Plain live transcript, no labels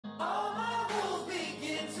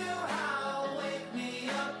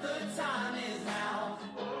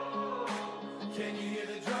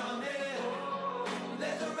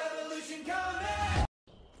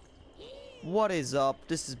What is up?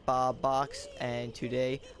 This is Box, and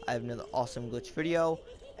today I have another awesome glitch video,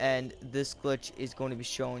 and this glitch is going to be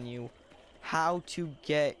showing you how to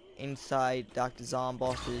get inside Dr.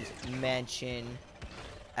 Zomboss's mansion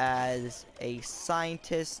as a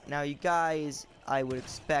scientist. Now you guys, I would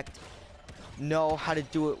expect, know how to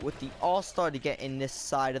do it with the all-star to get in this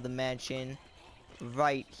side of the mansion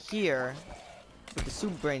right here with the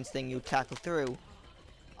super brains thing you tackle through.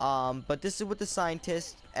 But this is with the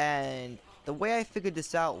scientist, and the way I figured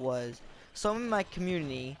this out was someone in my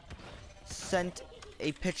community sent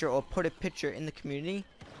a picture or put a picture in the community,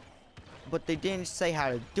 but they didn't say how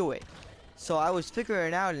to do it. So I was figuring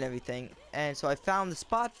it out and everything, and so I found the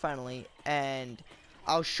spot finally, and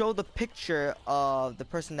I'll show the picture of the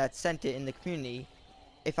person that sent it in the community.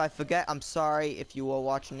 If I forget, I'm sorry if you are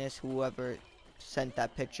watching this, whoever sent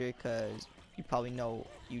that picture, because you probably know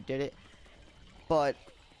you did it. But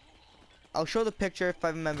I'll show the picture if I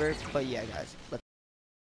remember, but yeah guys, let's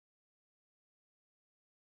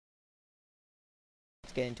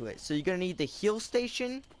get into it. So you're gonna need the heal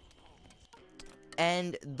station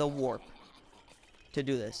and the warp to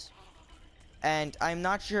do this. And I'm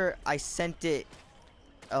not sure I sent it,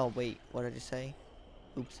 oh wait, what did I say?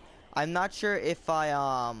 Oops. I'm not sure if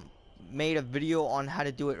I made a video on how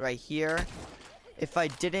to do it right here. If I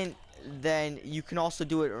didn't, then you can also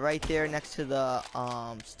do it right there next to the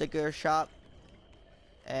sticker shop,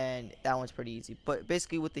 and that one's pretty easy. But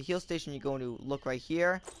basically with the heal station, you're going to look right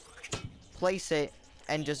here, place it,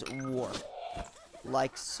 and just warp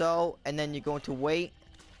like so, and then you're going to wait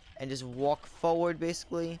and just walk forward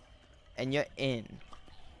basically, and you're in.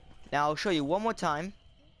 Now I'll show you one more time.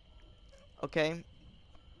 Okay,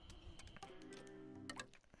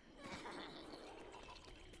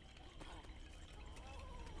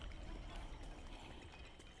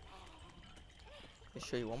 I'll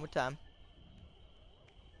show you one more time.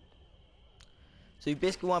 So you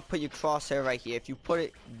basically want to put your crosshair right here. If you put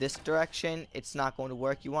it this direction, it's not going to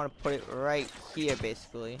work. You want to put it right here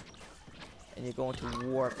basically, and you're going to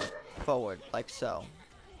warp forward like so.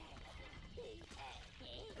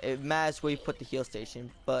 It matters where you put the heal station,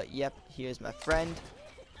 but yep, here's my friend.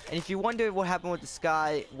 And if you wonder what happened with the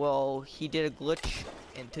sky, well, he did a glitch,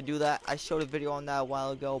 and to do that, I showed a video on that a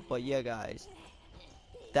while ago. But yeah guys,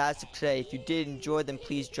 that's it for today. If you did enjoy, then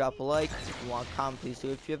please drop a like. If you want to comment, please do.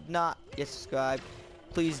 If you have not yet subscribed,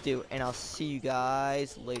 please do. And I'll see you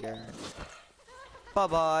guys later. Bye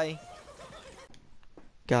bye.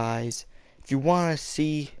 Guys, if you want to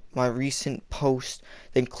see my recent post,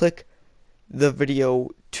 then click the video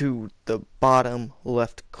to the bottom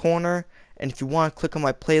left corner. And if you want to click on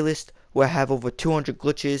my playlist where I have over 200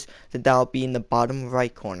 glitches, then that'll be in the bottom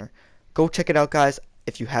right corner. Go check it out guys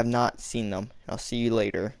if you have not seen them. I'll see you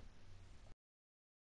later.